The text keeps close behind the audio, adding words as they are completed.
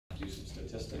some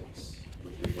statistics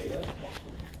with your data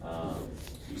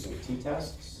using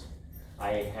t-tests.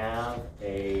 I have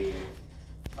a,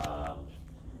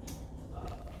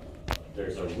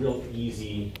 there's a real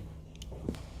easy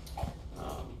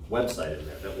website in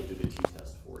there that will do the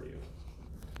t-test for you.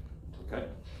 Okay?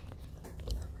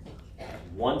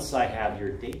 Once I have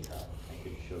your data, I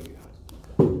can show you how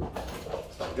to do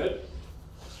that. Sound good?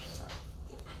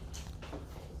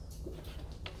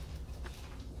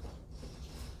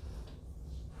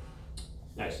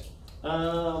 Nice.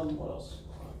 What else?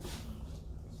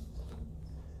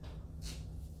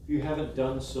 If you haven't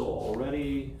done so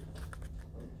already,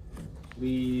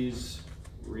 please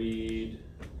read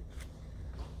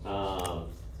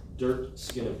Dirt,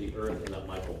 Skin of the Earth, and that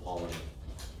Michael Pollan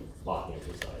Botany of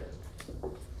Desire.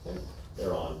 Okay.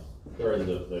 They're in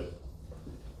the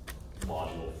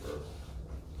module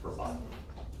for botany.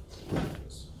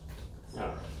 All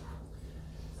right.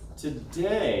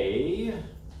 Today,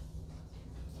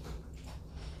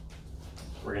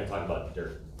 we're going to talk about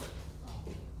dirt.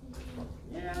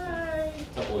 Yay! Are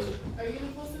you going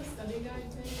to post a study guide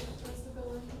page for us to go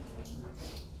in?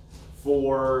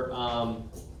 For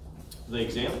the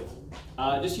exam,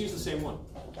 just use the same one.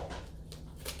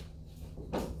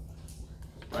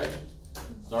 Right?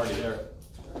 It's already there.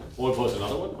 We'll post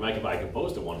another one. I mean, I can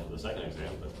post a one for the second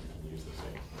exam, but use the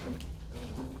same.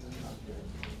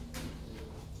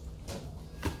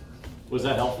 Was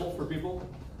that helpful for people?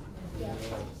 Yeah.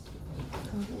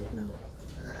 No.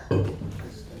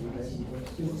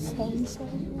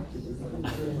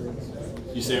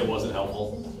 You say it wasn't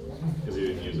helpful because you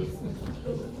didn't use it.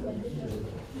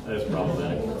 That is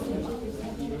problematic.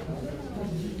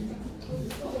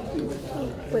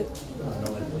 Wait.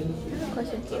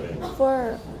 Question. Okay.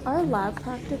 For our lab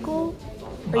practical,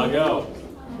 I'll go.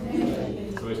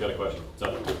 Somebody's got a question. What's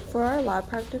up? For our lab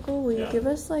practical, will you Yeah. give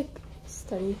us like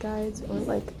study guides or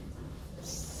like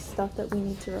stuff that we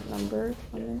need to remember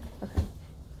on there? Okay.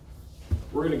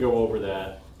 We're going to go over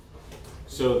that.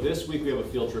 So this week we have a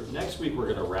field trip. Next week we're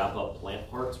going to wrap up plant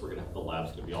parts. We're going to have the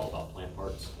lab's going to be all about plant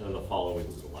parts, and then the following week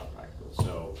is the lab practical.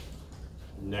 So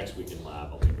next week in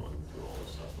lab I'll be going through all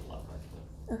this stuff in lab practical.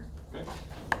 Okay.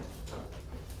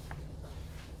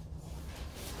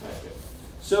 Okay, good.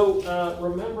 So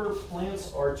remember,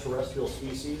 plants are terrestrial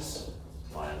species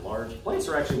by and large. Plants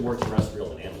are actually more terrestrial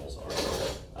than animals are.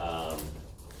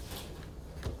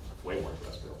 Way more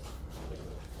terrestrial.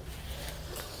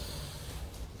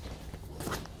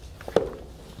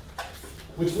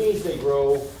 Which means they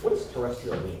grow. What does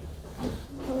terrestrial mean?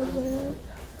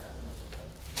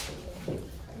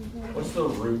 What's the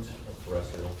root of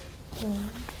terrestrial?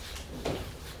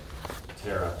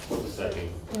 Terra. What's the second?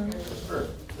 Earth.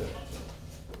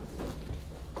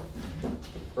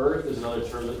 Earth is another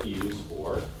term that we use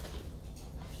for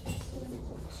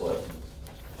soil.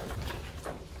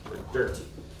 For dirt.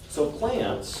 So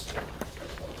plants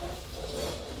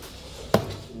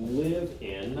live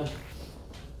in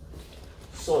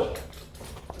soil.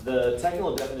 The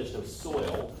technical definition of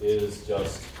soil is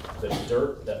just the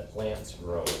dirt that plants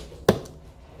grow in.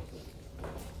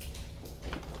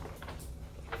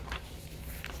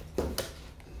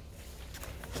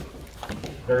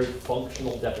 Very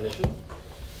functional definition.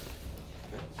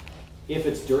 If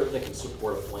it's dirt that can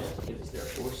support a plant, it is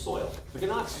therefore soil. If it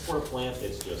cannot support a plant,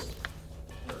 it's just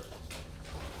dirt.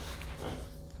 Right.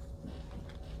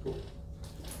 Cool.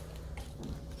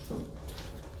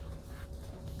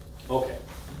 Okay.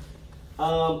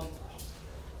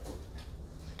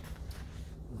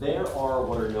 There are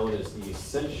what are known as the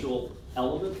essential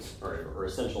elements or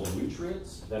essential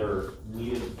nutrients that are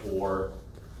needed for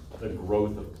the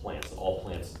growth of plants, that all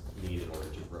plants need in order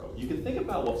to grow. You can think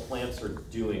about what plants are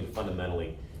doing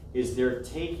fundamentally is they're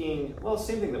taking, well,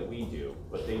 same thing that we do,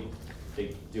 but they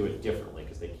do it differently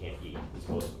because they can't eat, because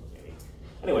most of them can't eat.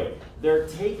 Anyway, they're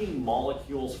taking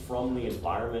molecules from the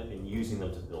environment and using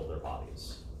them to build their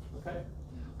bodies, okay?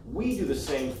 We do the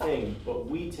same thing, but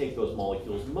we take those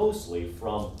molecules mostly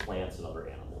from plants and other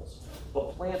animals.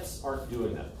 But plants aren't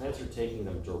doing that. Plants are taking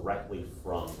them directly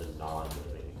from the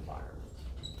non-living environment,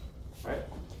 right?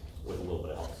 With a little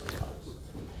bit of help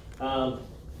sometimes.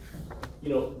 You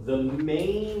know, the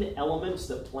main elements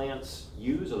that plants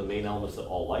use, or the main elements that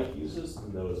all life uses,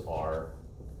 and those are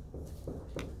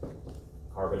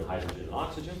carbon, hydrogen, and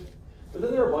oxygen. But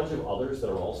then there are a bunch of others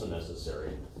that are also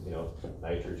necessary. You know,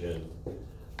 nitrogen,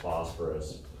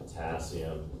 phosphorus,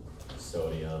 potassium,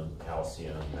 sodium,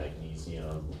 calcium,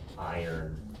 magnesium,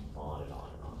 iron, on and on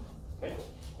and on. Okay?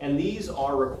 And these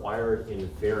are required in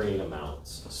varying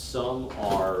amounts. Some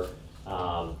are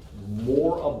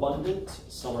more abundant,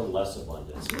 some are less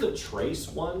abundant. Some of the trace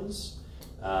ones,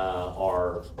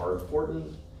 are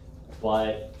important,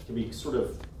 but can be sort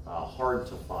of hard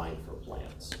to find for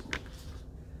plants.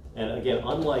 And again,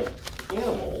 unlike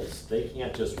animals, they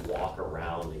can't just walk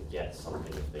around and get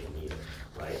something if they need it,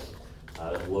 right?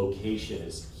 Location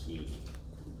is key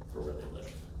for where they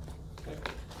live. Okay.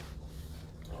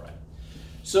 All right.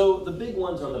 So the big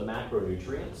ones are the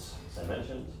macronutrients, as I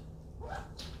mentioned.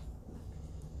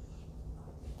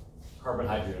 Carbon,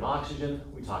 hydrogen, and oxygen.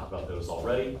 We talked about those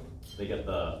already. They get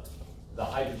the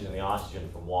hydrogen and the oxygen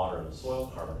from water and the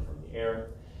soil, carbon from the air.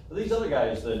 But these other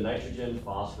guys, the nitrogen,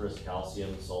 phosphorus,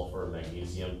 calcium, sulfur,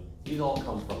 magnesium, these all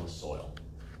come from the soil.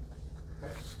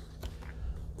 Okay.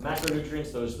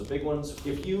 Macronutrients, those are the big ones.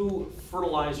 If you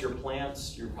fertilize your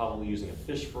plants, you're probably using a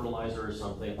fish fertilizer or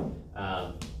something.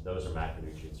 Those are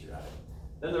macronutrients you're adding.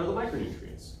 Then there are the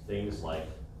micronutrients, things like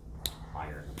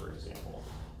iron, for example.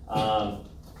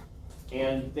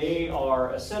 And they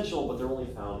are essential, but they're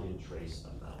only found in trace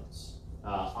amounts.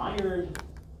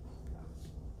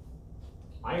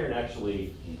 Iron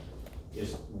actually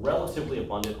is relatively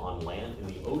abundant on land. In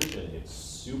the ocean, it's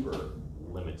super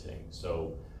limiting.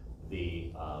 So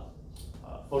the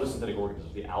photosynthetic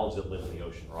organisms, the algae that live in the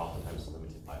ocean, are oftentimes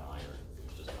limited by iron.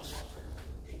 It's just not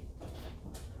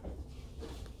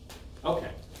much.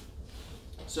 Okay.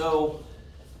 So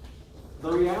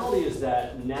the reality is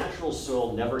that natural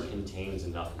soil never contains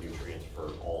enough nutrients for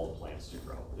all the plants to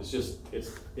grow.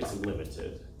 It's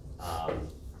limited.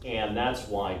 And that's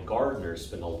why gardeners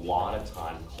spend a lot of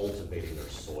time cultivating their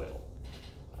soil,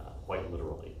 quite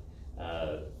literally.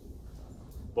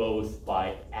 Both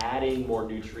by adding more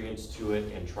nutrients to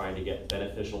it and trying to get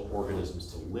beneficial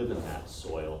organisms to live in that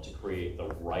soil to create the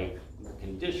right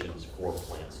conditions for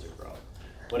plants to grow.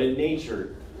 But in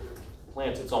nature,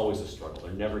 plants, it's always a struggle.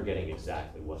 They're never getting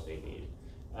exactly what they need.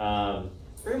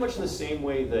 Very much in the same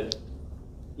way that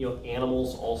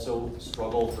animals also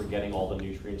struggle for getting all the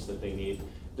nutrients that they need.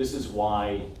 This is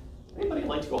why, anybody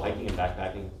like to go hiking and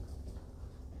backpacking?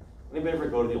 Anybody ever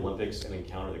go to the Olympics and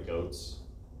encounter the goats?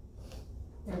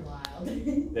 They're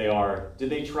wild. They are. Did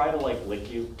they try to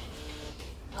lick you?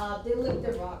 They lick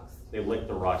the rocks. They lick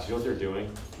the rocks. You know what they're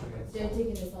doing? They're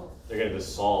taking the salt. They're getting the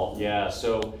salt, yeah.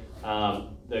 So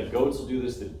the goats will do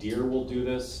this, the deer will do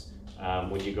this.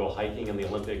 When you go hiking in the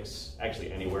Olympics,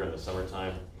 actually anywhere in the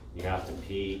summertime, you have to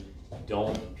pee.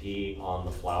 Don't pee on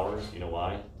the flowers. You know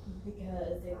why?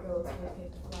 Because the goats will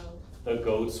get the flowers. The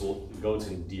goats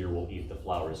and deer will eat the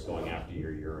flowers going after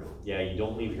your urine. Yeah, you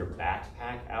don't leave your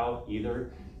backpack out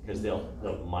either, because the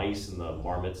mice and the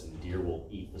marmots and deer will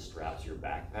eat the straps of your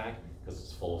backpack because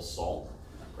it's full of salt,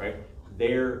 right?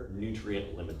 They're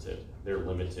nutrient limited. They're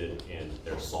limited in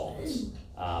their salts.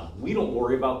 We don't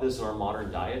worry about this in our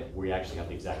modern diet. We actually have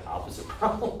the exact opposite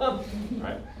problem,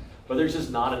 right? But there's just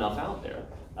not enough out there.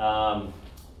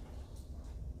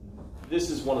 This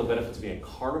is one of the benefits of being a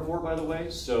carnivore, by the way.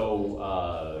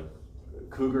 So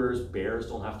cougars, bears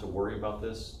don't have to worry about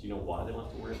this. Do you know why they don't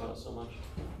have to worry about it so much?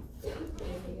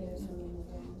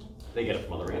 They get it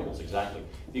from other animals, exactly.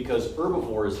 Because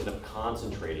herbivores end up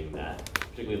concentrating that,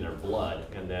 particularly in their blood,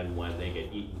 and then when they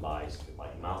get eaten by,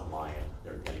 like mountain lion,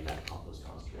 they're getting that those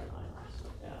concentrated ions.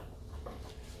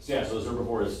 Yeah. So those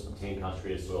herbivores obtain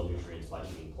concentrated soil nutrients by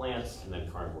eating plants, and then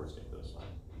carnivores get those by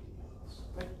eating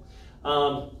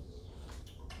plants.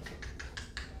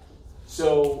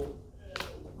 So,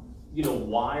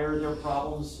 why are there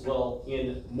problems? Well,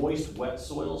 in moist, wet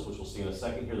soils, which we'll see in a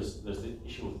second here, there's the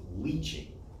issue of leaching.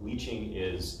 Leaching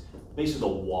is basically the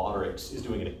water is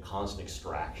doing a constant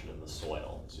extraction in the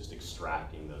soil. It's just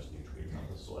extracting those nutrients out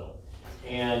of the soil.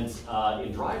 And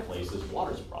in dry places,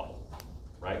 water's a problem,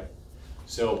 right?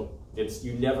 So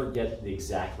you never get the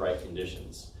exact right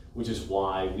conditions, which is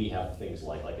why we have things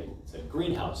like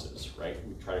greenhouses, right?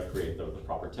 We try to create the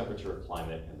proper temperature,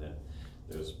 climate, and then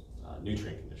those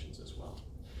nutrient conditions as well.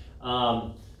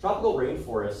 Tropical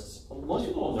rainforests, most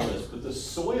people don't know this, but the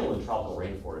soil in tropical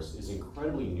rainforests is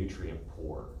incredibly nutrient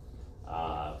poor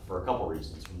for a couple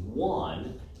reasons.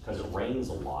 One, because it rains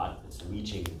a lot, it's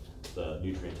leaching the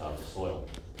nutrients out of the soil.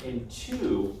 And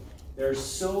two, there's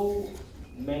so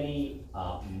many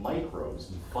microbes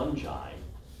and fungi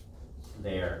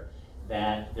there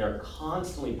that they're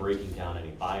constantly breaking down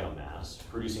any biomass,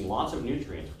 producing lots of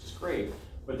nutrients, which is great,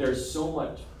 but there's so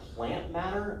much plant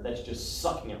matter that's just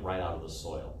sucking it right out of the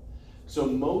soil. So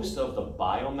most of the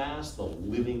biomass, the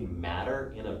living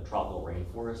matter in a tropical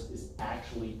rainforest is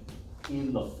actually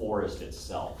in the forest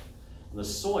itself. The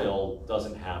soil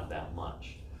doesn't have that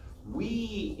much.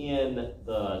 We, in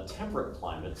the temperate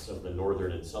climates of the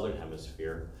northern and southern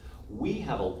hemisphere, we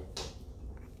have a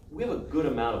good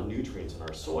amount of nutrients in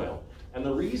our soil. And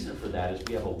the reason for that is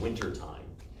we have a winter time,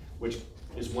 which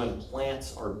is when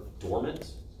plants are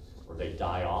dormant or they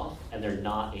die off and they're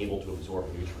not able to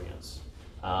absorb nutrients.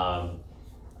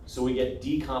 So we get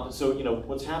decomp. So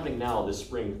what's happening now this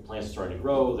spring? Plants are starting to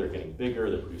grow. They're getting bigger.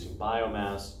 They're producing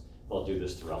biomass. They'll do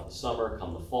this throughout the summer.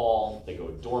 Come the fall, they go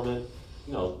dormant.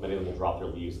 Many of them will drop their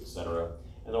leaves, etc.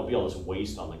 And there'll be all this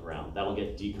waste on the ground. That'll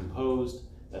get decomposed.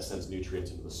 That sends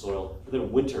nutrients into the soil. But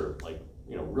then winter,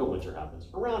 real winter happens.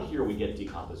 Around here, we get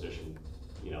decomposition,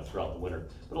 throughout the winter.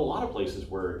 But a lot of places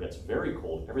where it gets very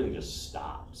cold, everything just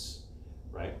stops,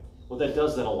 right? What that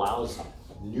does, that allows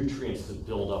nutrients to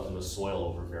build up in the soil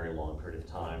over a very long period of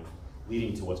time,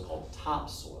 leading to what's called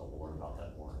topsoil. We'll learn about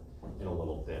that more in a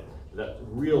little bit. That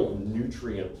real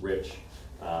nutrient-rich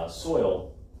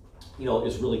soil,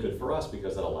 is really good for us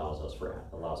because that allows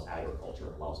agriculture,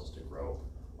 allows us to grow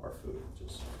our food, which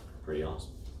is pretty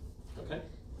awesome. Okay,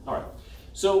 all right.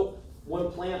 So when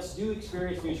plants do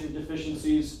experience nutrient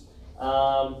deficiencies,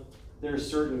 there are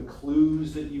certain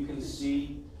clues that you can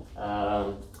see.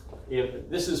 If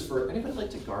this is for anybody like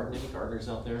to garden? Any gardeners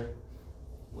out there?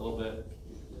 A little bit.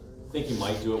 I think you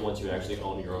might do it once you actually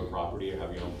own your own property or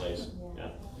have your own place.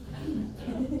 Yeah.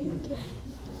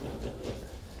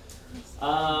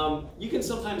 You can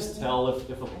sometimes tell if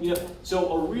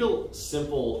so a real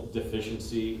simple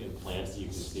deficiency in plants that you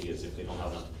can see is if they don't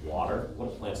have enough water. What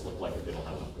do plants look like if they don't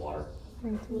have enough water?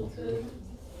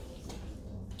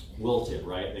 Wilted,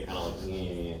 right? They kind of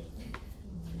like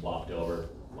flopped over,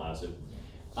 flaccid.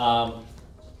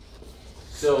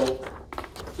 So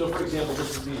for example,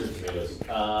 these are tomatoes.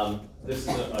 This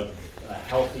is a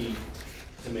healthy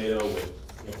tomato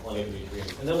with plenty of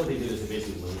nutrients. And then what they did is they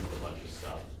basically moved a bunch of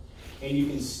stuff. And you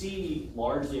can see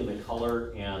largely in the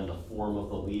color and the form of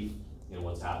the leaf,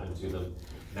 what's happened to them.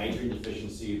 Nitrogen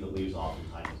deficiency, the leaves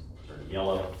oftentimes turn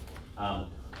yellow.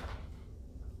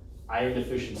 Iron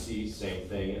deficiency, same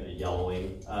thing, a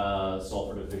yellowing.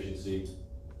 Sulfur deficiency.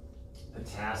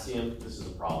 Potassium, this is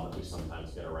a problem that we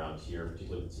sometimes get around here,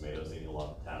 particularly with tomatoes, they need a lot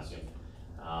of potassium.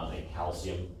 And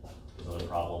calcium is another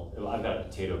problem. I've got a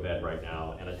potato bed right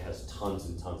now, and it has tons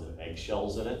and tons of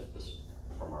eggshells in it, just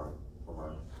from our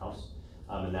house.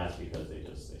 And that's because they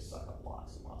suck up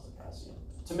lots and lots of calcium.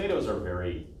 Tomatoes are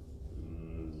very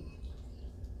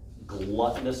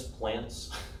gluttonous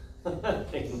plants.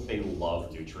 They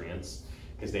love nutrients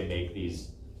because they make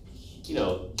these,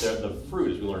 the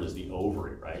fruit, as we learned, is the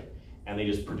ovary, right? And they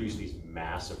just produce these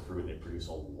massive fruit. They produce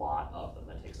a lot of them.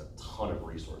 That takes a ton of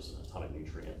resources, a ton of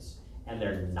nutrients. And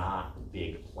they're not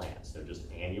big plants. They're just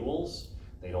annuals.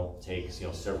 They don't take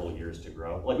several years to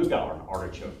grow. Like we've got an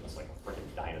artichoke that's like a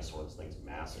freaking dinosaur. This thing's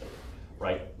massive,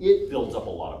 right? It builds up a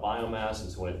lot of biomass,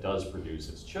 and so when it does produce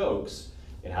its chokes,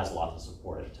 it has a lot to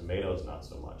support it. Tomatoes, not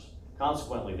so much.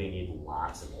 Consequently, they need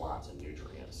lots and lots of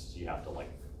nutrients. So you have to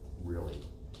really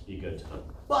be good to them.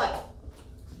 But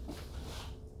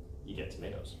you get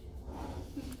tomatoes.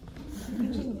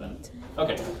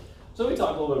 Okay, so we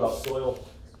talked a little bit about soil,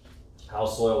 how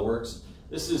soil works.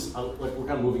 This is, we're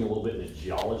kind of moving a little bit into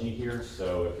geology here,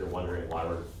 so if you're wondering why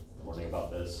we're learning about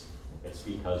this, it's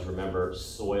because, remember,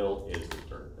 soil is the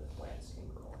dirt that plants can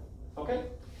grow in. Okay?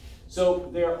 So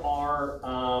there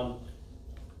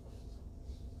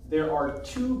are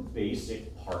two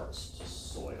basic parts to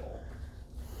soil.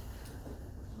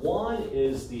 One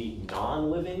is the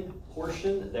non-living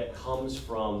portion that comes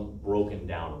from broken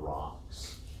down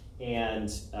rocks. And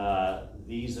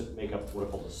these make up what are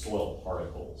called the soil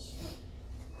particles.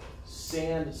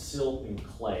 Sand, silt, and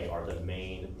clay are the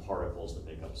main particles that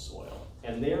make up soil.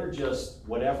 And they're just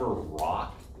whatever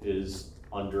rock is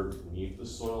underneath the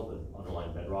soil, the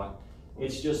underlying bedrock.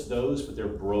 It's just those, but they're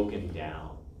broken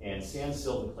down. And sand,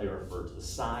 silt, and clay refer to the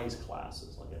size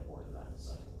classes. I'll get more to that in a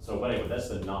second. So, but anyway, that's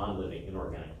the non-living,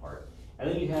 inorganic part. And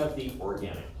then you have the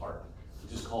organic part,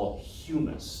 which is called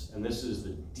humus. And this is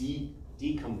the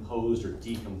decomposed or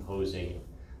decomposing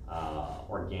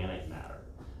organic matter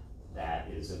that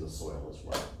is in the soil as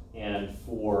well. And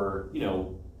for,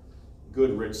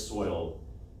 good rich soil,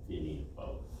 you need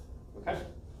both, okay?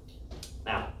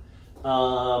 Now,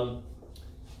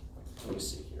 let me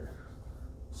see here.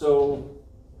 So,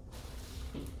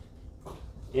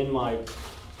 in my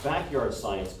backyard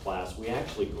science class, we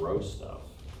actually grow stuff.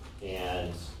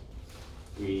 And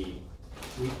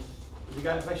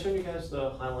have I shown you guys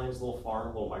the Highlines little farm,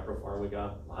 little micro farm we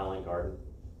got, the Highline Garden?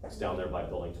 It's down there by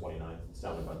Building 29. It's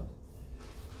down there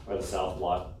by the south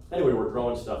block. Anyway, we're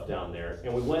growing stuff down there,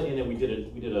 and we went in and we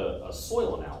did a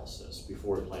soil analysis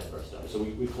before we planted our stuff. So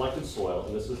we collected soil,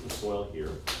 and this is the soil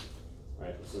here,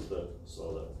 right? This is the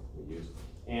soil that we use.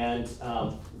 And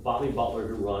Bobby Butler,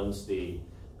 who runs the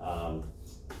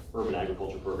urban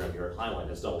agriculture program here at Highline,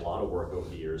 has done a lot of work over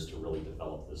the years to really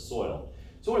develop this soil.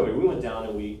 So anyway, we went down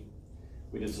and we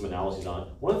did some analyses on it.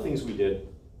 One of the things we did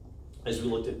is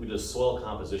we did a soil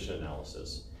composition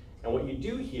analysis. And what you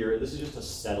do here, this is just a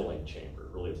settling chamber,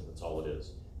 really, that's all it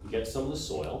is. You get some of the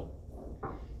soil,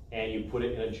 and you put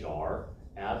it in a jar,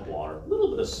 add water, a little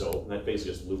bit of soap, and that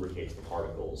basically just lubricates the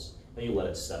particles, then you let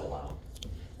it settle out.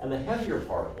 And the heavier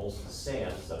particles, the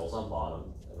sand, settles on bottom,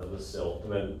 and then the silt,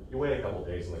 and then you wait a couple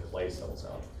days and the clay settles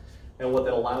out. And what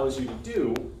that allows you to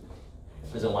do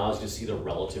is it allows you to see the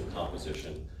relative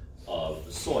composition of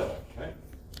the soil, okay?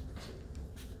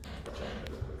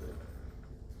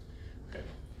 Okay.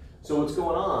 So what's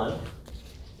going on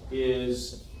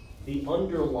is the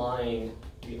underlying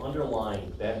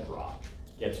bedrock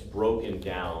gets broken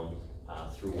down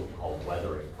through what we call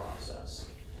weathering process.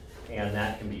 And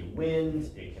that can be wind,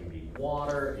 it can be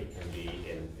water, it can be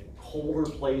in colder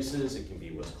places, it can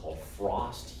be what's called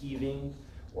frost heaving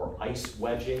or ice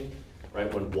wedging,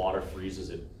 right? When water freezes,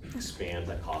 it expands,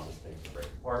 that causes things to break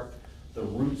apart. The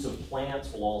roots of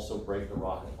plants will also break the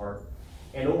rock apart.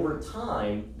 And over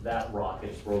time, that rock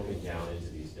gets broken down into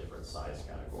these different size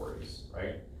categories,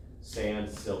 right? Sand,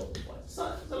 silt, and clay.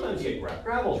 Sometimes you get gravel.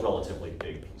 Gravel's relatively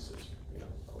big pieces, you know,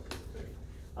 relatively big.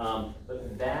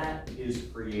 But that is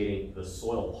creating the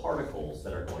soil particles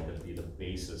that are going to be the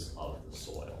basis of the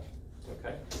soil,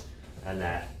 okay? And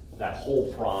that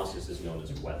whole process is known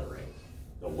as weathering,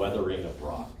 the weathering of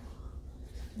rock.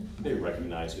 They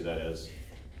recognize who that is?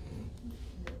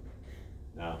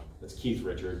 No, that's Keith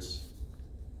Richards.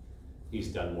 He's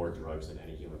done more drugs than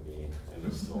any human being, and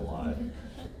he's still alive.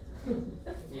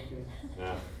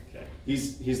 Yeah, okay.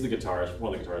 He's the guitarist,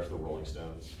 one of the guitarists for the Rolling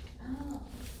Stones.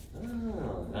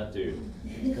 Oh, that dude.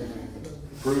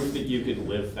 Proof that you can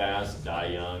live fast, die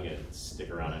young, and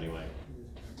stick around anyway.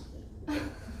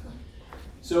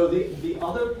 So the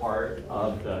other part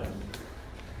of the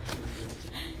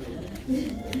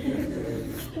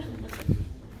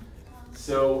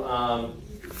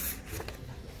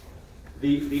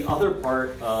the other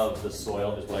part of the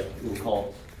soil is what we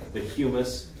call the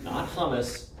humus, not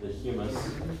hummus, the humus.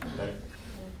 Okay?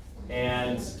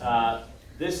 And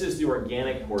this is the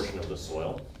organic portion of the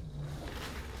soil.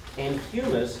 And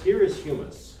humus, here is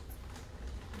humus.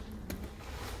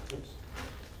 Oops.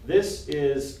 This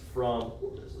is from,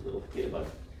 there's a little kitty bug.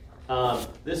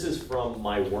 This is from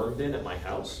my worm bin at my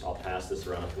house. I'll pass this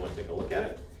around if you want to take a look at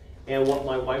it. And what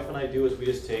my wife and I do is we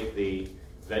just take the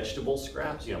vegetable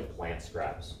scraps, you know, plant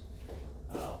scraps,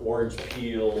 orange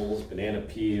peels, banana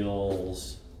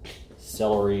peels,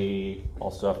 celery, all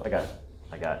stuff. I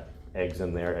got eggs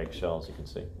in there, eggshells, you can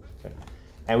see. Okay.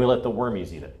 And we let the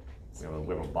wormies eat it.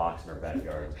 We have a box in our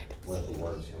backyard. We let the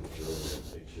worms come through and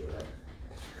they chew it up.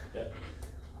 Yeah.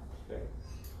 Okay.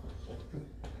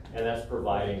 And that's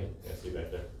providing, see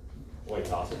back there. Wait,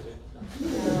 toss it too.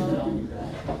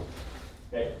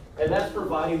 Okay. And that's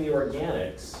providing the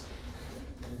organics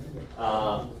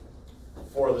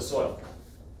for the soil.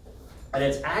 And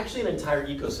it's actually an entire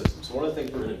ecosystem. So one of the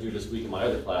things we're going to do this week in my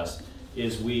other class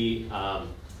is we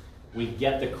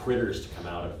get the critters to come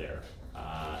out of there.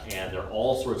 And there are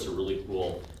all sorts of really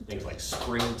cool things like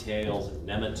springtails and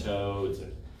nematodes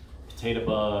and potato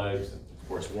bugs, and of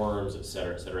course worms, et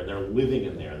cetera, et cetera. And they're living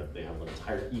in there. They have an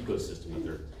entire ecosystem that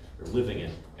they're living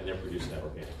in, and they're producing that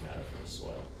organic matter from the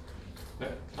soil.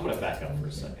 Okay. I'm going to back up for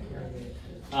a second here.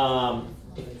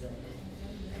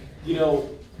 You know,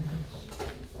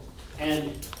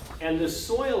 and the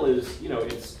soil is, you know,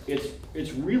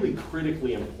 it's really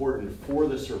critically important for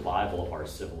the survival of our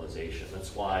civilization.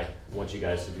 That's why I want you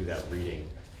guys to do that reading,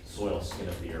 Soil, Skin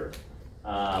of the Earth.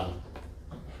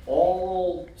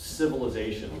 All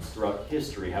civilizations throughout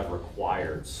history have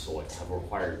required soil, have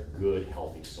required good,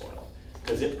 healthy soil,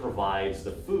 because it provides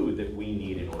the food that we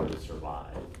need in order to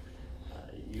survive.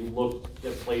 You look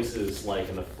at places like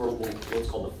in the what's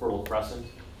called the Fertile Crescent,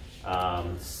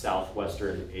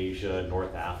 southwestern Asia,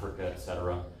 North Africa,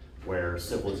 etc., where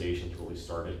civilizations really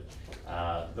started.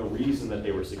 The reason that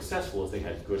they were successful is they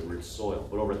had good rich soil,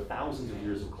 but over thousands of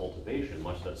years of cultivation,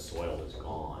 much of that soil is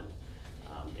gone.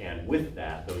 And with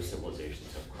that, those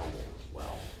civilizations have crumbled as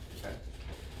well. Okay.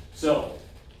 So,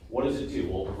 what does it do?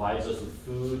 Well, it provides us with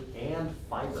food and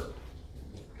fiber.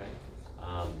 Okay.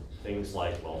 Things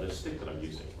like, well, this stick that I'm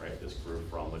using, right? This grew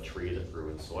from a tree that grew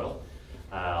in soil.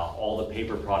 All the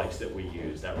paper products that we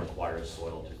use, that requires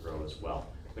soil to grow as well.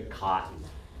 The cotton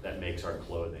that makes our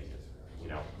clothing, you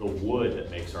know, the wood that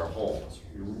makes our homes.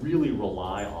 We really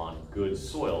rely on good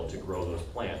soil to grow those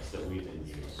plants that we then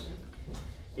use.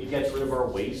 It gets rid of our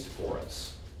waste for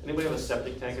us. Anybody have a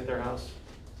septic tank at their house?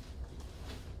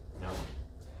 No?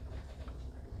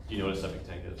 Do you know what a septic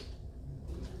tank is?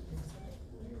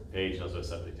 Paige knows what a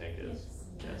septic tank is.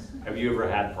 Yes. Have you ever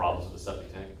had problems with a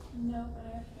septic tank? No, but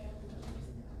I have family members.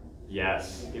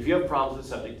 Yes. If you have problems with a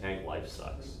septic tank, life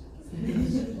sucks.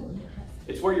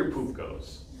 It's where your poop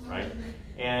goes, right?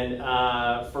 And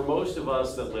for most of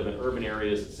us that live in urban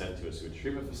areas, it's sent to a sewage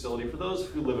treatment facility. For those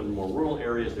who live in more rural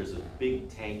areas, there's a big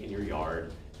tank in your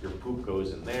yard. Your poop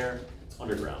goes in there, it's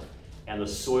underground. And the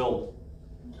soil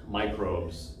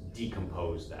microbes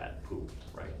decompose that poop,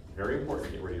 right? Very important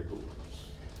to get rid of your poop.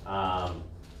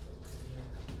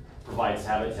 Provides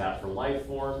habitat for life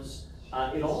forms.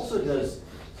 It also does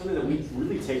something that we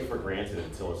really take for granted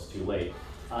until it's too late.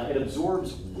 It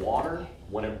absorbs water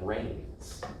when it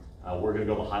rains. We're going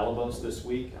to go to Hylobos this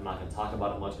week. I'm not going to talk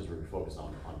about it much because we're going to focus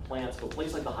on plants, but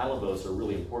places like the Hylobos are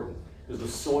really important because the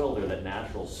soil there, that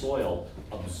natural soil,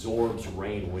 absorbs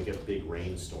rain when we get big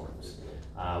rainstorms.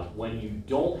 When you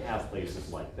don't have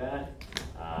places like that,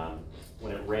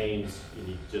 when it rains and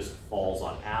it just falls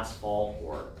on asphalt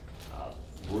or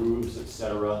roofs,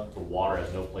 etc., the water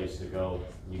has no place to go,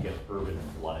 and you get urban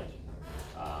flooding.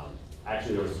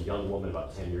 Actually, there was a young woman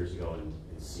about 10 years ago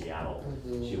in Seattle.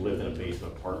 She lived in a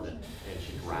basement apartment and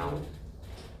she drowned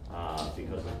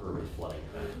because of urban flooding.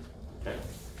 Okay.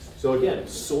 So again,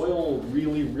 soil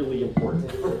really, really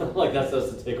important. Like that's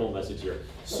the take-home message here.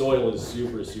 Soil is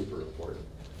super, super important.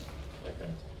 Okay.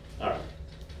 All right.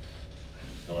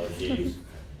 Hello, heat,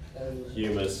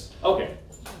 humus. Okay.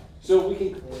 So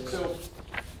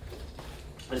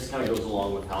this kind of goes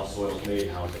along with how soil is made,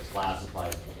 how it gets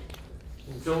classified.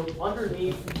 So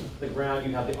underneath the ground,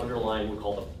 you have the underlying, we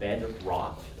call the bed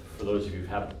rock. For those of you who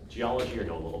have geology or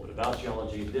know a little bit about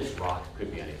geology, this rock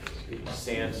could be anything. It could be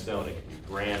sandstone, it could be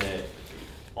granite, it could be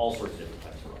all sorts of different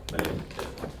types of rock. But anyway,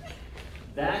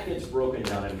 that gets broken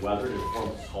down and weathered and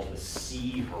forms what's called the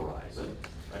sea horizon.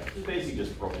 Right? It's basically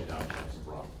just broken down chunks of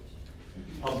rock.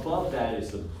 Above that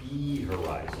is the B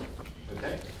horizon,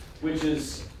 okay? Which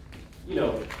is, you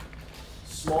know,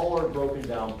 smaller broken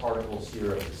down particles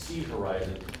here at the sea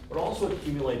horizon, but also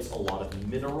accumulates a lot of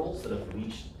minerals that have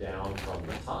leached down from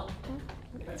the top.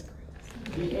 Okay.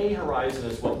 The A horizon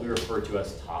is what we refer to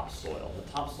as topsoil.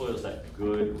 The topsoil is that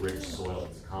good, rich soil.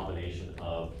 It's a combination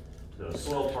of the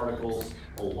soil particles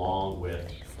along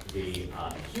with the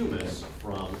humus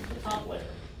from the top layer.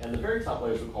 And the very top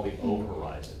layer is what we call the O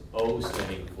horizon. O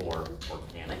standing for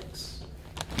organics.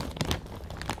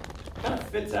 Kind of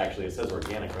fits actually, it says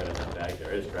organic right on that bag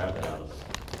there. I just grabbed that out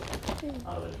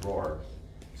of the drawer.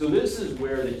 So this is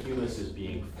where the humus is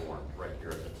being formed, right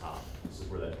here at the top. This is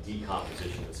where that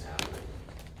decomposition is happening.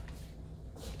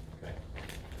 Okay.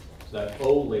 So that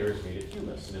O layer is made of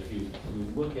humus. And if you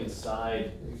look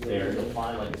inside there, you'll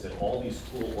find, like I said, all these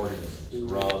cool organisms,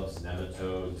 grubs,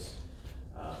 nematodes,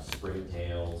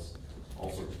 springtails,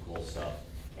 all sorts of cool stuff.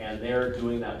 And they're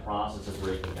doing that process of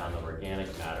breaking down the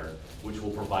organic matter, which will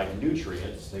provide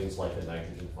nutrients, things like the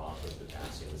nitrogen, phosphorus,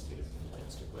 potassium that's needed for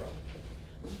plants to grow.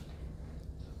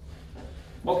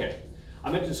 Okay, I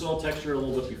mentioned soil texture a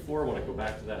little bit before. I want to go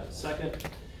back to that in a second.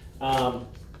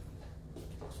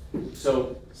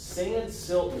 So sand,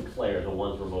 silt, and clay are the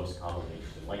ones we're most commonly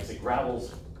interested in. Like I said, gravel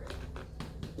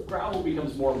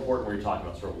becomes more important when you're talking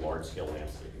about sort of large-scale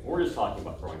landscaping. We're just talking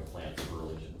about growing plants in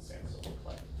relation to sand, silt, and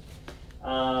clay.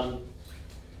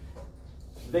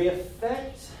 They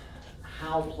affect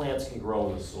how plants can grow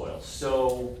in the soil.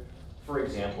 So, for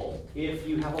example, if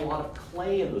you have a lot of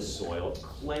clay in the soil,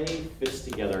 clay fits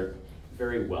together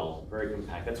very well, very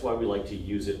compact. That's why we like to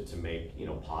use it to make,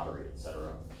 pottery,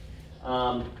 etc.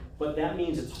 But that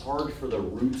means it's hard for the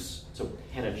roots to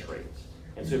penetrate.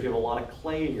 And so if you have a lot of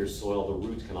clay in your soil, the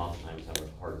roots can oftentimes have a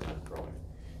hard time growing.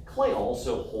 Clay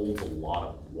also holds a lot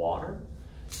of water.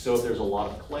 So if there's a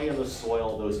lot of clay in the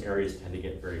soil, those areas tend to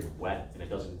get very wet and it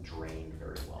doesn't drain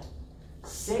very well.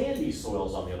 Sandy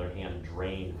soils, on the other hand,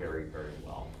 drain very, very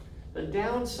well. The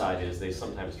downside is they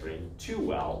sometimes drain too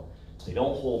well. They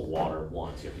don't hold water,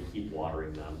 one, so you have to keep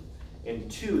watering them. And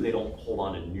two, they don't hold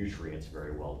on to nutrients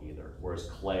very well either, whereas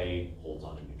clay holds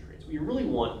on to nutrients. What you really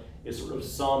want is sort of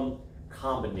some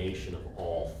combination of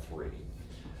all three.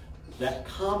 That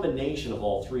combination of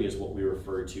all three is what we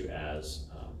refer to as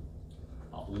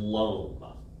loam.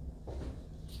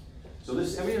 So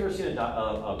this, have you ever seen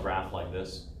a graph like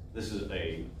this? This is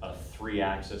a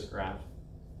 3-axis graph.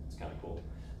 It's kind of cool.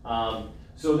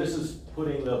 So this is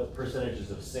putting the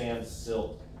percentages of sand,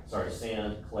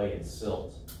 clay, and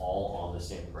silt all on the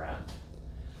same graph.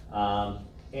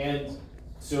 And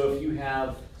so if you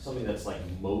have something that's like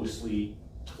mostly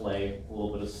clay, a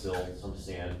little bit of silt, some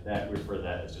sand, we refer to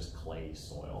that as just clay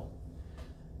soil.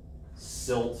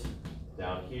 Silt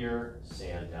down here,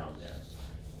 sand down there.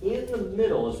 In the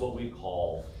middle is what we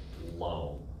call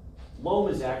loam. Loam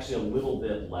is actually a little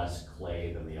bit less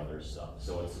clay than the other stuff.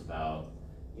 So it's about,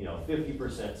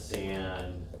 50%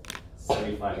 sand,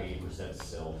 75, 80%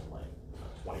 silt, like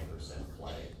 20%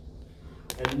 clay.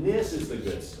 And this is the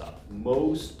good stuff.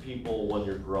 Most people, when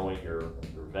you're growing your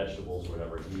vegetables or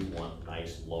whatever, you want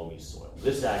nice loamy soil.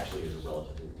 This actually is a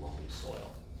relatively loamy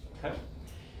soil, okay?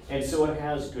 And so it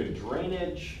has good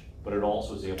drainage, but it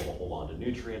also is able to hold on to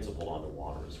nutrients and hold on to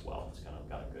water as well. It's kind of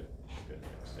got a good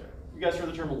mix there. You guys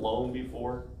heard the term loam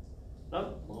before?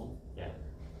 No? Loam? Yeah,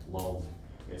 loam.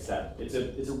 It's a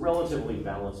relatively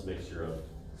balanced mixture of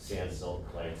sand, silt,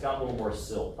 clay. It's got a little more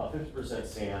silt, about 50%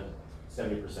 sand,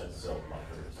 70% silt, about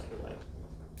 30% clay.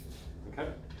 Okay?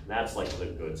 And that's like the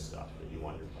good stuff that you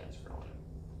want your plants growing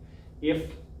in.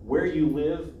 If where you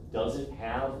live doesn't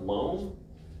have loam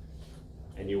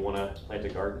and you want to plant a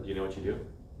garden, do you know what you do?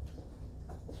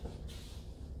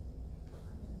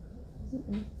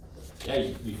 Mm-mm. Yeah,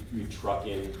 you truck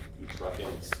in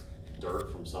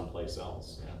dirt from someplace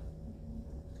else. Yeah.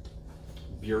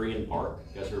 Burien bark.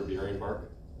 You guys heard of Burien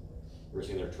bark? Ever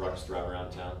seen their trucks drive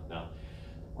around town? No.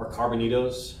 Or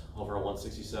Carbonitos over on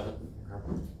 167.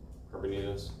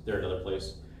 Carbonitos. They're another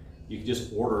place. You can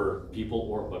just order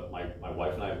but my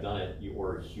wife and I have done it. You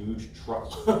order huge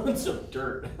truckloads of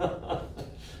dirt,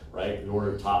 right? We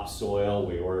order topsoil.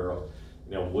 We order,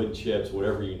 wood chips,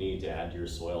 whatever you need to add to your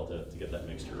soil to get that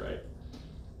mixture right.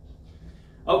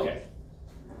 Okay.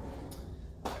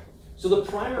 So the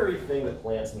primary thing that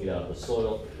plants need out of the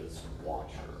soil is water.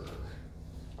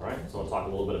 All right, so I'll talk a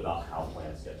little bit about how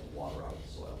plants get water out of the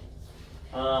soil.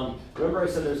 Remember I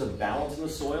said there's a balance in the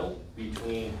soil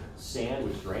between sand,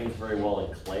 which drains very well,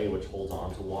 and clay, which holds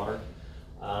on to water.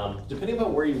 Depending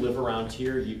on where you live around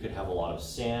here, you could have a lot of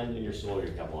sand in your soil, you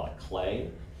could have a lot of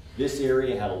clay. This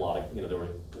area had a lot of, there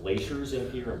were glaciers in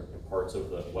here in parts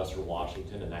of the western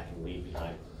Washington, and that can leave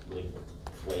behind really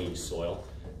clayey soil,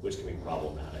 which can be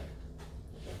problematic.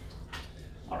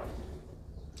 All right,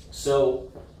 so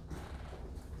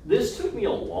this took me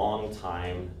a long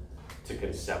time to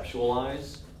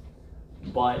conceptualize,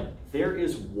 but there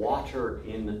is water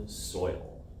in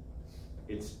soil.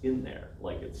 It's in there,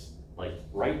 like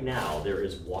right now there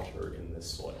is water in this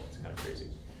soil. It's kind of crazy.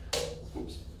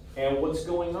 Oops. And what's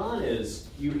going on is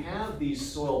you have these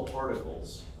soil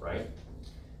particles, right?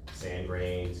 Sand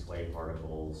grains, clay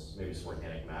particles, maybe some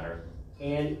organic matter.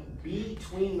 And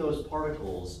between those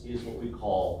particles is what we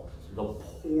call the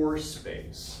pore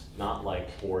space. Not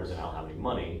like pores and I don't have any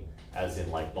money, as in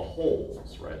like the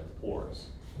holes, right? The pores.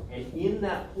 And in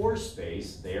that pore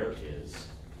space, there is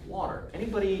water.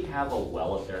 Anybody have a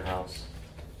well at their house?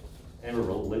 Ever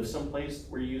live someplace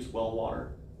where you use well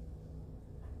water?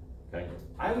 Okay.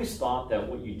 I always thought that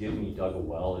what you did when you dug a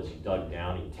well is you dug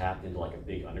down and you tapped into like a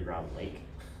big underground lake.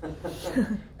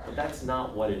 But that's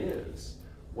not what it is.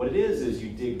 What it is you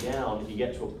dig down and you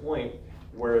get to a point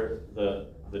where the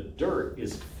dirt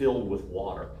is filled with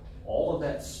water. All of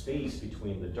that space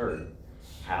between the dirt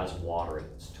has water in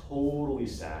it. It's totally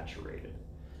saturated.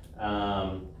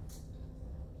 And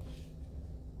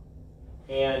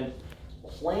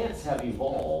plants have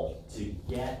evolved to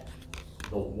get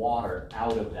the water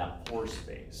out of that pore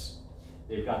space.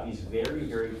 They've got these very,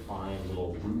 very fine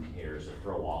little root hairs that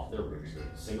grow off their roots. They're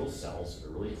single cells, so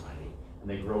they're really tiny, and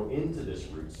they grow into this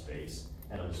root space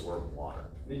and absorb water.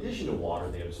 In addition to water,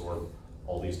 they absorb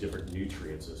all these different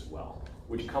nutrients as well,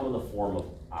 which come in the form of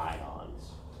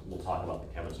ions. We'll talk about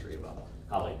the chemistry about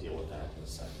how they deal with that in a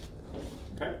second.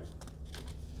 Okay?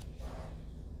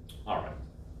 All right.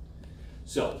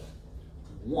 So,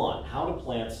 one, how do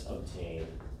plants obtain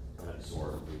and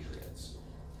absorb nutrients?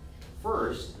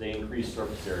 First, they increase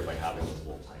surface area by having those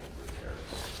little tiny root hairs.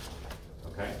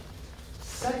 Okay?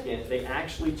 Second, they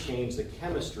actually change the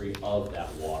chemistry of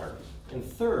that water. And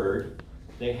third,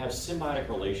 they have symbiotic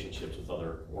relationships with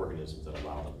other organisms that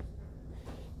allow them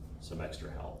some extra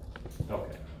help.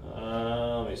 Okay,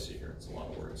 let me see here. It's a lot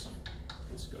of words.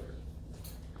 Let's go here.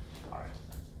 All right.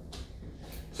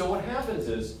 So what happens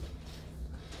is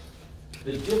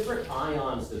the different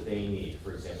ions that they need,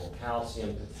 for example,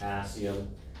 calcium, potassium,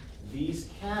 these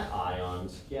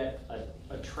cations get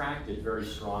attracted very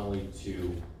strongly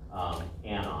to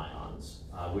anions,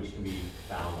 which can be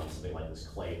found on something like this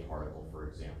clay particle, for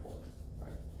example.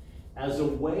 Right? As a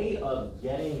way of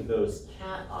getting those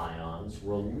cations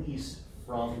released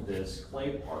from this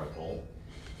clay particle,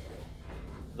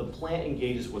 the plant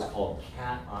engages what's called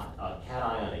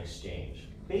cation exchange.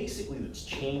 Basically, it's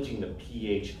changing the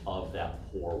pH of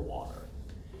that pore water.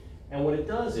 And what it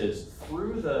does is,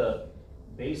 through the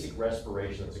basic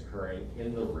respiration that's occurring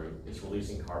in the root, it's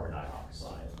releasing carbon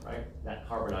dioxide, right? That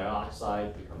carbon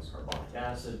dioxide becomes carbonic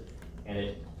acid, and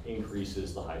it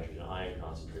increases the hydrogen ion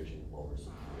concentration, lowers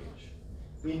the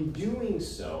pH. In doing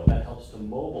so, that helps to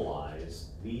mobilize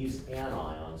these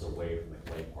anions away from the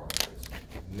clay particles,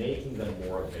 making them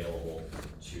more available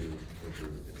to the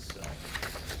root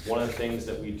itself. One of the things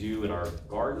that we do in our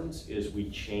gardens is we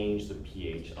change the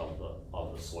pH of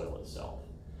the soil itself,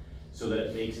 so that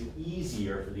it makes it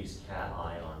easier for these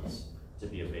cations to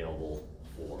be available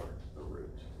for the root.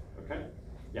 Okay?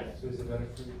 Yeah? So is it better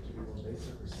for you to be more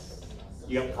basic or something?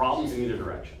 You have problems in either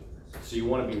direction. So you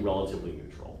want to be relatively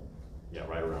neutral. Yeah,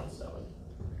 right around 7.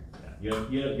 Yeah.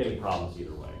 You end up getting problems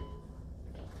either way.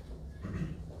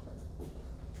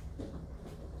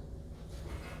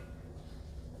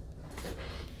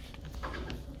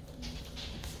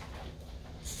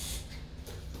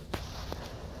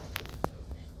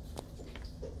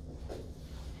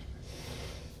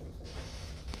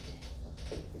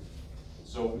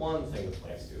 So one thing the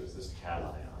plants do is this cation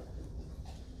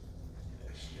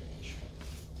exchange.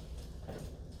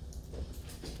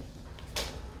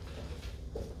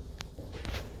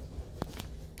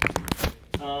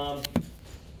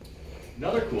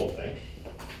 Another cool thing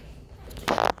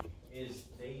is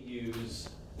they use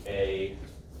a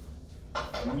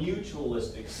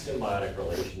mutualistic symbiotic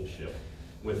relationship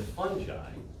with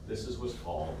fungi. This is what's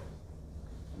called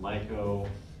mycorrhizae.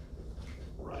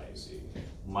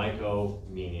 Myco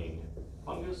meaning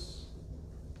fungus,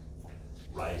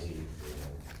 rhizae meaning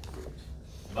root.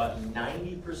 About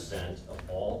 90% of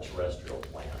all terrestrial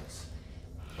plants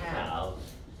have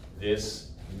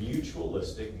this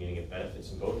mutualistic, meaning it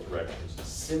benefits in both directions,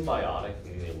 symbiotic,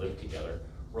 meaning they live together,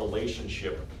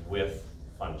 relationship with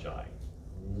fungi.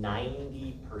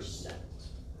 90%.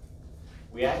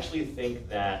 We actually think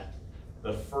that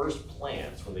the first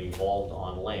plants, when they evolved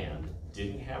on land,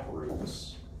 didn't have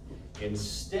roots.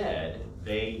 Instead,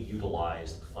 they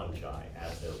utilized fungi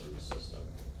as their root system.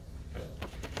 Okay.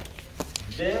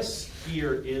 This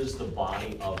here is the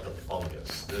body of the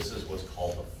fungus. This is what's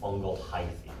called the fungal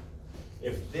hyphae.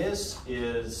 If this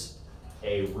is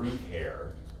a root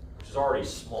hair, which is already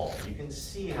small, you can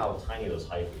see how tiny those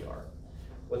hyphae are.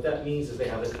 What that means is they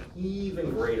have an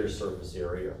even greater surface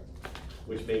area,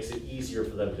 which makes it easier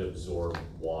for them to absorb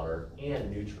water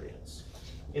and nutrients.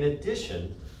 In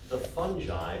addition, the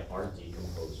fungi are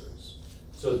decomposers.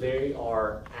 So they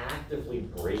are actively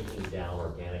breaking down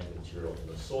organic material in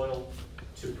the soil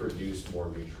to produce more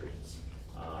nutrients.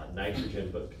 Nitrogen,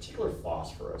 but particularly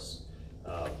phosphorus.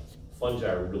 Fungi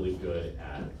are really good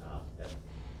at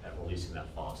releasing that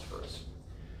phosphorus.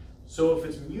 So if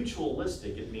it's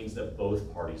mutualistic, it means that both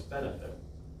parties benefit.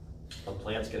 The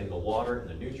plant's getting the water and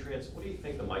the nutrients. What do you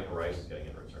think the mycorrhizae is getting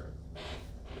in return?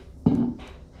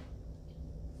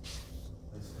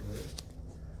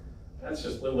 That's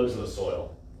just, it lives in the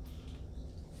soil.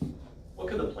 What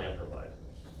could the plant provide?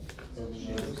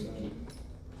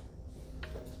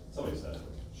 Somebody said it.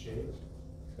 Shade?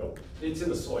 No, it's in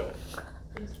the soil.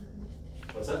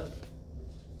 What's that?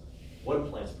 What do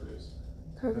plants produce?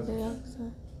 Carbon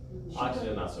dioxide.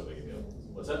 Oxygen, not so big a deal.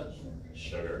 What's that?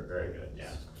 Sugar, very good,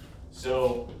 yeah.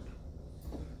 So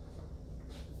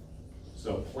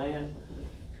plant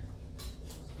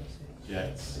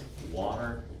gets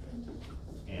water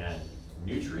and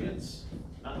nutrients,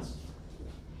 nuts,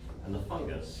 and the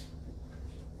fungus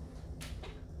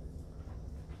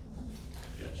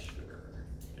gets sugar,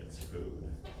 gets food.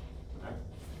 Okay.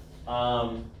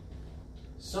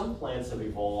 Some plants have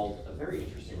evolved a very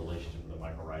interesting relationship with the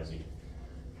mycorrhizae.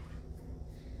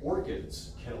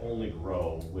 Orchids can only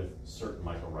grow with certain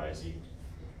mycorrhizae,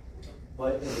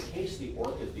 but in the case of the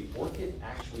orchid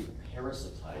actually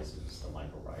parasitizes the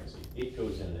mycorrhizae. It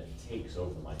goes in and it takes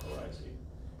over the mycorrhizae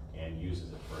and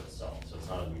uses it for itself. So it's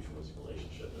not a mutualistic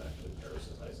relationship, it actually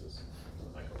parasitizes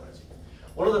the mycorrhizae.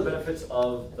 One of the benefits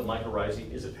of the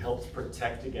mycorrhizae is it helps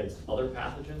protect against other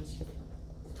pathogens.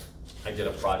 I did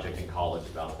a project in college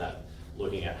about that,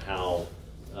 looking at how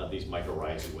these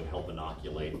mycorrhizae would help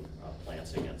inoculate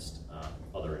plants against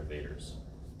other invaders.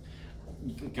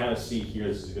 You can kind of see here,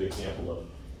 this is a good example of,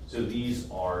 so these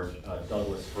are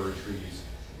Douglas fir trees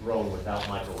grown without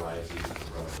mycorrhizae and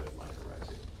grown with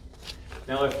mycorrhizae.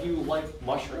 Now, if you like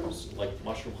mushrooms, like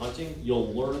mushroom hunting,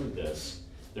 you'll learn this.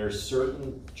 There are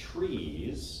certain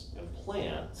trees and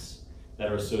plants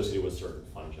that are associated with certain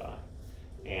fungi.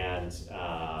 And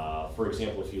for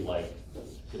example, if you like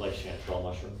chanterelle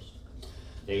mushrooms,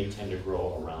 they tend to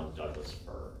grow around Douglas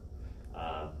fir.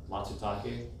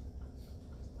 Matsutake,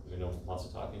 you know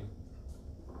Matsutake?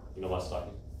 You know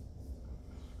Matsutake?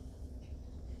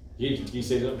 Do you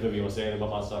say something? Do you want to say anything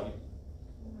about Matsutake?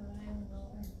 I don't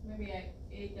know. Maybe I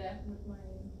ate that with my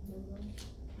noodles.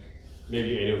 Maybe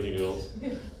you ate it with your noodles.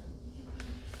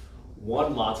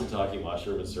 one matsutake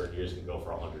mushroom in certain years can go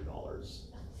for $100.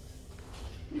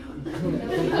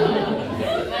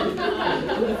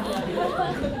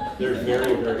 They're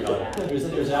very, very good. There's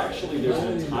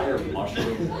an entire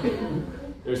mushroom.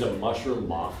 There's a mushroom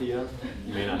mafia.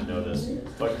 You may not know this,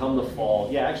 but come the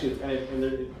fall, yeah, actually,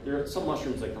 and there are some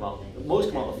mushrooms that come out.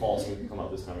 Most come out in the fall, some come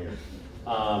out this time of year.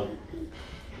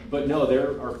 But no,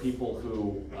 there are people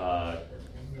who,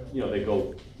 they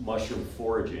go mushroom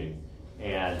foraging,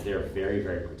 and they're very,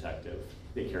 very protective.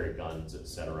 They carry guns,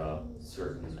 etc.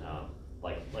 Certain,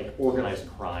 like organized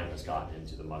crime has gotten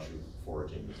into the mushroom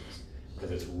foraging business because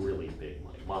it's really big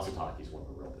money. Matsutake is one of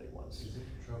the real big ones. Is it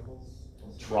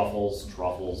truffles?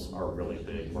 Truffles are really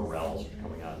big. Morels are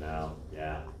coming out now.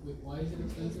 Yeah. Wait, why is it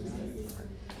expensive?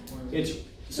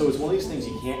 It's one of these things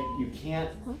you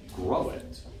can't grow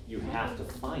it. You have to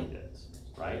find it,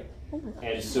 right?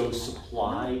 And so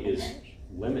supply is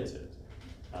limited,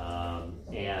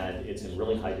 and it's in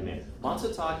really high demand.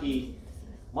 Matsutake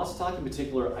in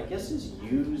particular, I guess, is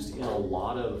used in a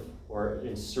lot of, or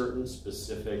in certain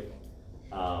specific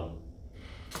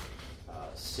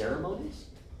ceremonies,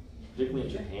 particularly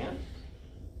in Japan,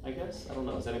 I guess. I don't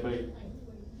know. Does anybody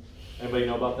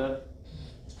know about that?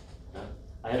 No?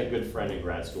 I had a good friend in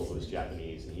grad school who was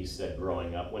Japanese, and he said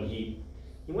growing up, when he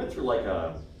went through like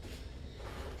a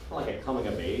coming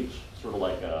of age, sort of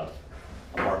like a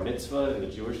bar mitzvah in the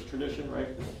Jewish tradition, right?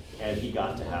 And he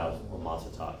got to have a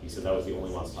matsutake. He said that was the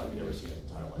only matsutake he'd ever seen in his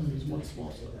entire life. It was one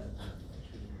small stuff.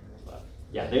 But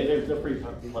yeah, they're pretty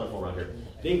plentiful around here.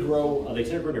 They tend to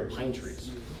grow near pine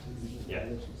trees. Yeah.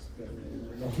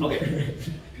 Okay.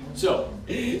 So,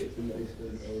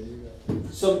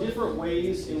 some different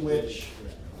ways in which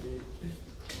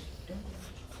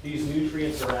these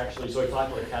nutrients are actually, so I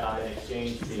talked about cation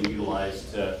exchange being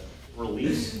utilized to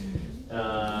release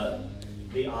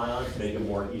the ions, make them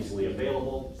more easily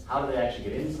available. How do they actually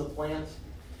get into the plant?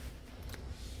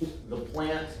 The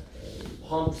plant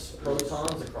pumps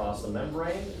protons across the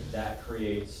membrane. That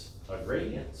creates a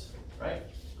gradient, right?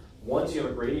 Once you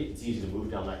have a gradient, it's easy to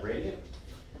move down that gradient.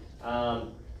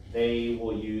 They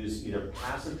will use either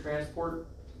passive transport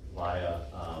via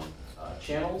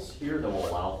channels here that will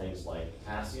allow things like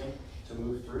potassium to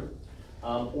move through,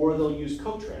 or they'll use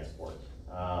co-transport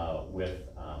with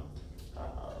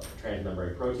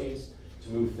transmembrane proteins to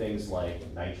move things like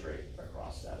nitrate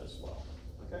across that as well.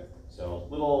 Okay, so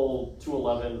little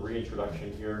 211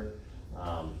 reintroduction here.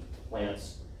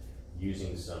 Plants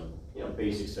using some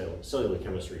basic cellular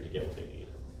chemistry to get what they need.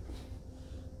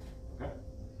 Okay,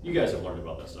 you guys have learned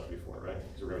about that stuff before, right?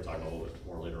 Because we're going to talk a little bit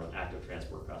more later on active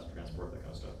transport, passive transport, that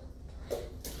kind of stuff.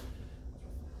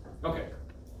 Okay.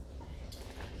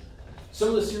 Some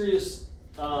of the serious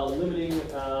limiting,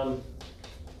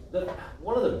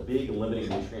 one of the big limiting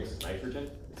nutrients is nitrogen.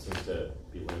 It seems to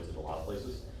be limited in a lot of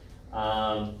places.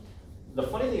 The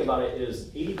funny thing about it is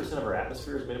 80% of our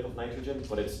atmosphere is made up of nitrogen,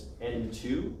 but it's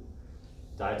N2,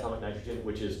 diatomic nitrogen,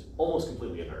 which is almost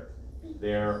completely inert.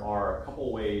 There are a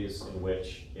couple ways in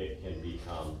which it can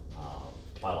become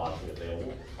biologically available.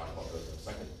 We'll talk about those in a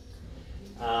second.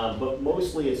 But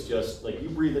mostly it's just like you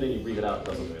breathe it in, you breathe it out, it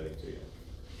doesn't do anything to you.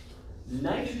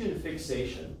 Nitrogen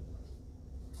fixation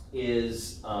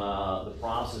is the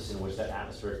process in which that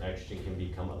atmospheric nitrogen can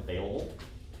become available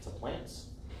to plants.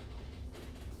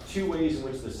 Two ways in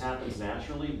which this happens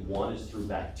naturally. One is through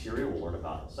bacteria, we'll learn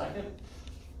about in a second.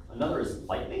 Another is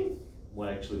lightning, when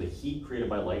actually the heat created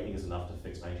by lightning is enough to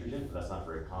fix nitrogen, but that's not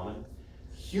very common.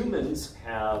 Humans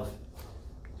have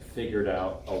figured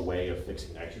out a way of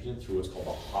fixing nitrogen through what's called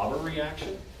a Haber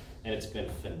reaction, and it's been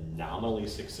phenomenally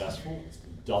successful. It's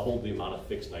doubled the amount of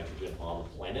fixed nitrogen on the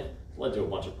planet. It's led to a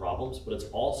bunch of problems, but it's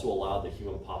also allowed the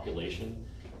human population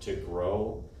to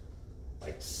grow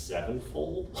like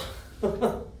 7-fold.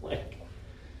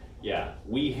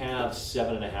 We have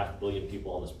 7.5 billion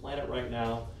people on this planet right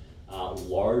now,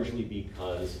 largely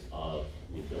because of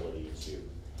the ability to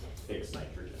fix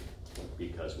nitrogen,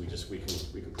 because we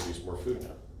can produce more food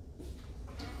now.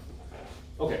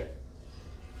 Okay,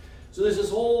 so there's this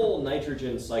whole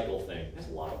nitrogen cycle thing. There's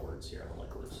a lot of words here. I don't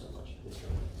like words so much.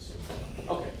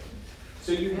 Okay,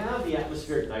 so you have the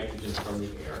atmospheric nitrogen from the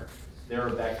air. There are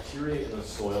bacteria in the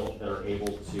soil that are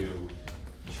able to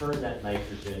turn that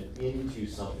nitrogen into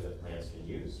something that plants can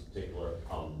use, in particular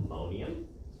ammonium,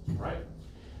 right?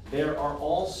 There are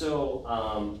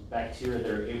also bacteria that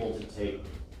are able to take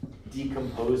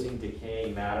decomposing,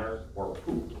 decaying matter or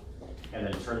poop and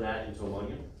then turn that into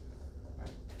ammonium.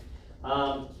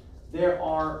 Right? There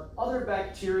are other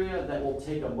bacteria that will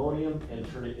take ammonium and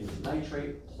turn it into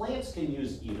nitrate. Plants can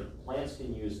use either. Plants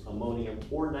can use ammonium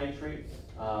or nitrate.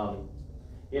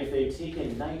 If they take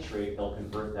in nitrate, they'll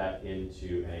convert that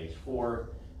into NH4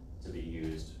 to be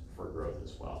used for growth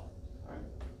as well. All right?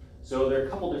 So there are a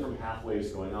couple different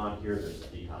pathways going on here. There's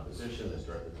decomposition that's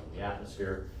directly from the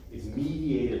atmosphere. It's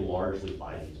mediated largely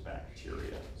by these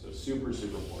bacteria. So super,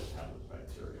 super important to have those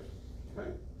bacteria.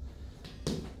 Okay?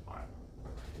 All right.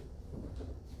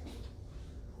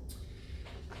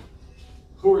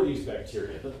 Who are these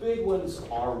bacteria? The big ones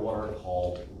are what are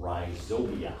called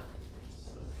rhizobia. It's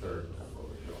the third member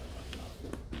we're showing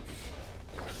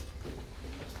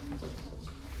up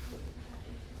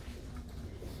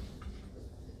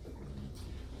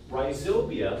now.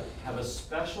 Rhizobia have a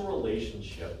special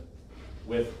relationship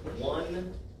with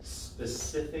one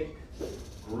specific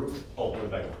group. Oh, let me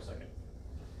back up for a second.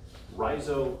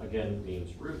 Rhizo, again,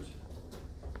 means root,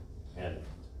 and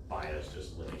bia is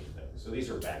just living things. So these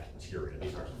are bacteria,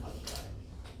 these aren't fungi.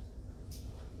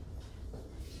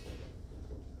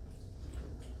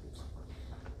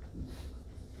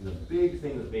 And the big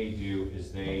thing that they do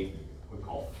is they what we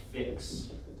call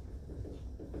fix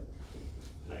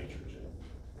nitrogen.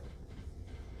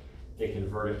 They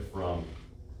convert it from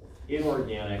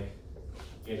inorganic,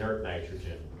 inert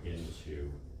nitrogen into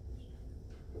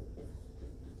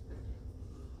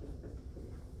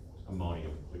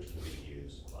ammonium, which can be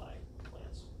used by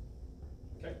plants.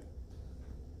 Okay.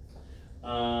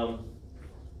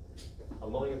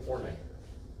 Ammonium or nitrogen.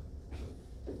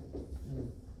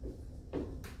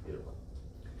 Either one.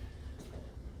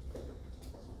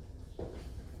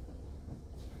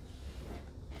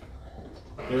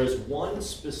 There is one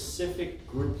specific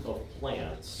group of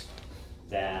plants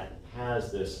that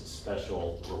has this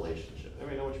special relationship.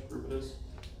 Anybody know which group it is?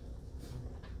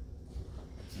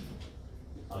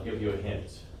 I'll give you a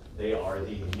hint. They are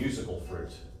the musical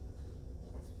fruit.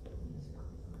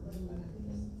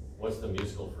 What's the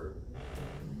musical fruit?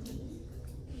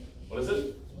 What is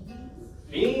it?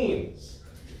 Beans.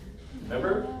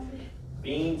 Remember?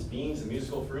 Beans, the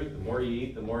musical fruit. The more you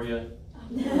eat, the more you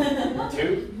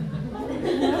toot.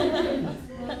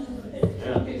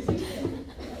 Yeah.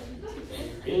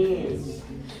 Beans,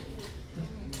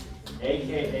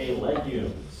 aka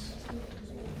legumes.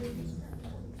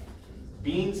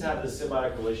 Beans have the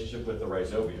symbiotic relationship with the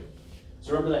rhizobia.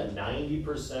 So remember that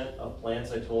 90% of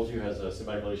plants I told you has a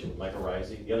symbiotic relationship with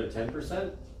mycorrhizae? The other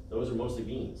 10%, those are mostly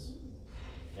beans.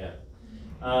 Yeah.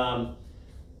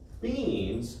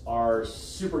 Beans are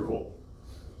super cool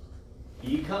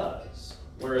because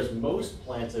whereas most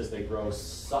plants as they grow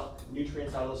suck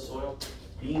nutrients out of the soil,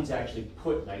 beans actually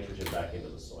put nitrogen back into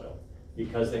the soil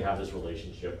because they have this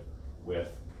relationship with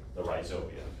the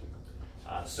rhizobia.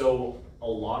 So a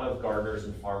lot of gardeners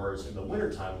and farmers in the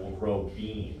wintertime will grow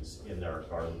beans in their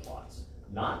garden plots,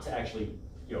 not to actually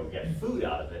get food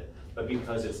out of it, but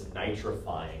because it's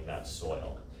nitrifying that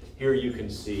soil. Here you can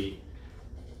see,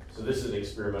 so this is an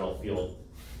experimental field.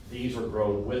 These were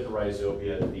grown with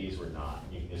rhizobia, these were not.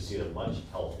 You can see they're much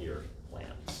healthier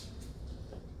plants.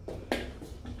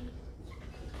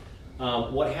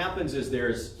 What happens is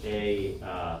there's a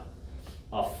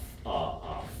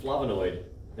flavonoid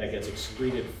that gets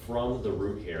excreted from the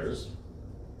root hairs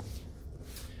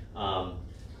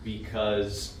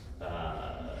because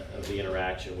of the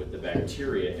interaction with the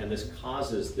bacteria, and this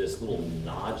causes this little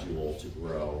nodule to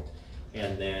grow,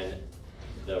 and then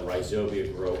the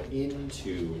rhizobia grow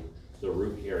into the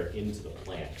root hair, into the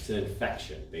plant. It's an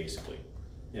infection, basically,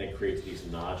 and it creates these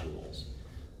nodules.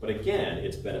 But again,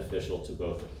 it's beneficial to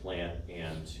both the plant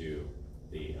and to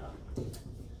the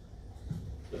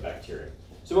bacteria.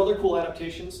 Some other cool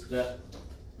adaptations that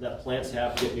plants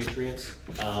have to get nutrients.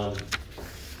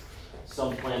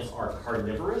 Some plants are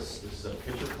carnivorous. This is a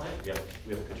pitcher plant.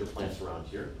 We have pitcher plants around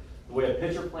here. The way a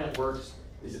pitcher plant works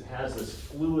is it has this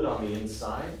fluid on the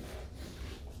inside,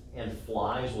 and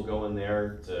flies will go in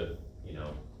there to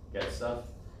get stuff,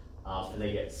 and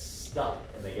they get stuck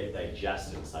and they get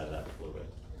digested inside of that fluid.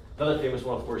 Another famous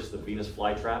one, of course, is the Venus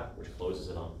flytrap, which closes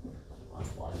in on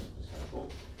flies, which is kind of cool.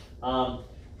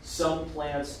 Some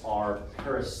plants are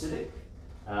parasitic,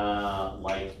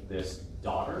 like this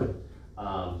dodder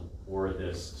or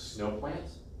this snow plant.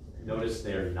 Notice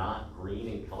they're not green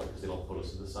in color because they don't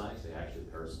photosynthesize. They actually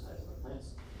parasitize other plants.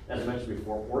 As I mentioned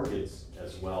before, orchids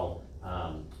as well.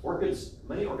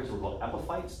 Many orchids are called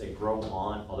epiphytes. They grow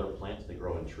on other plants. They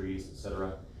grow in trees,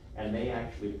 etc. And they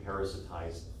actually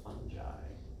parasitize fungi,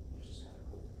 which is kind of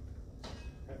cool.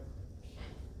 Okay.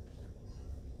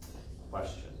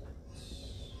 Question?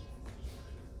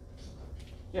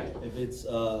 Yeah. If it's,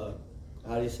 how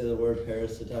do you say the word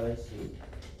parasitize?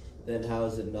 Then how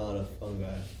is it not a fungi?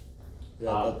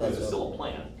 Because it's still a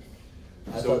plant.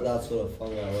 I So- thought that's what a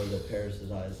fungi was that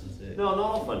parasitizes it. No, not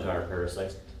all fungi are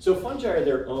parasites. So fungi are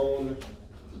their own,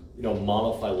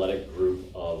 monophyletic group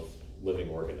of living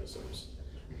organisms.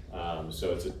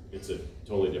 So it's a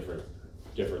totally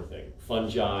different thing.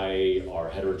 Fungi are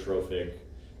heterotrophic.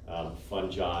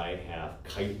 Fungi have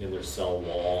chitin in their cell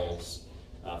walls.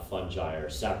 Fungi are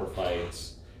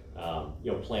saprophytes.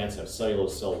 Plants have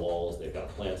cellulose cell walls. They've got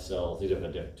plant cells. These have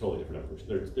totally different evolution.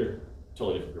 They're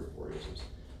totally different group of organisms,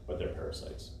 but they're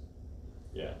parasites.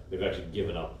 Yeah, they've actually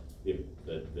given up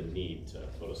the need to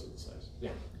photosynthesize.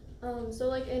 Yeah. So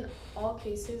like in all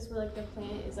cases where like the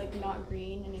plant is like not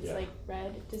green and it's Yeah. like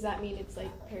red, does that mean it's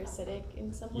like parasitic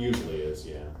in some way? Usually is,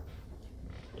 yeah.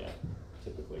 Yeah,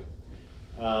 typically.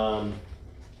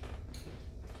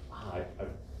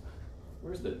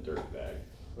 Where's the dirt bag?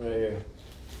 Right here.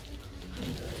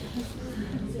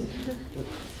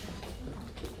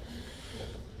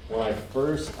 When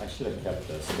I should have kept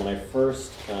this. When I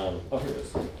first, here it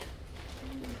is.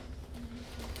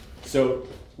 So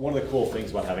one of the cool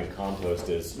things about having compost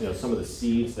is, some of the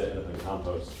seeds that end up in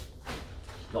compost,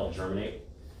 they'll germinate.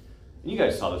 And you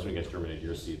guys saw this when you guys germinated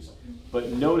your seeds. But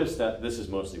notice that this is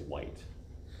mostly white,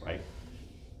 right?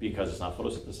 Because it's not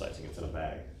photosynthesizing, it's in a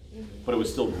bag. But it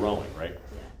was still growing, right?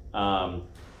 Yeah.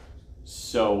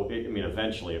 So,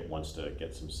 eventually it wants to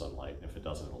get some sunlight. If it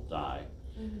doesn't, it'll die.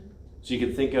 So you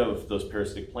can think of those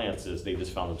parasitic plants as they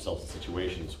just found themselves in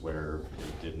situations where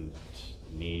they didn't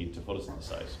need to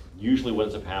photosynthesize. Usually what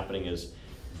ends up happening is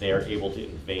they're able to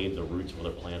invade the roots of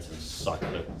other plants and suck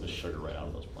the sugar right out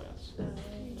of those plants.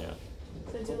 Yeah.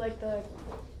 So do like the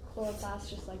chloroplasts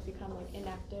just like become like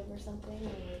inactive or something?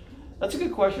 Or? That's a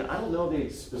good question. I don't know the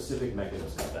specific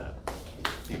mechanism of that.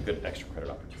 Be a good extra credit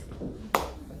opportunity.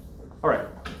 All right,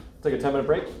 take a 10-minute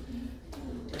break.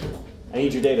 I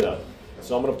need your data though.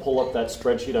 So I'm going to pull up that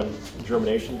spreadsheet on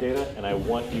germination data, and I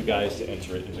want you guys to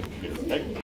enter it into the computer, okay?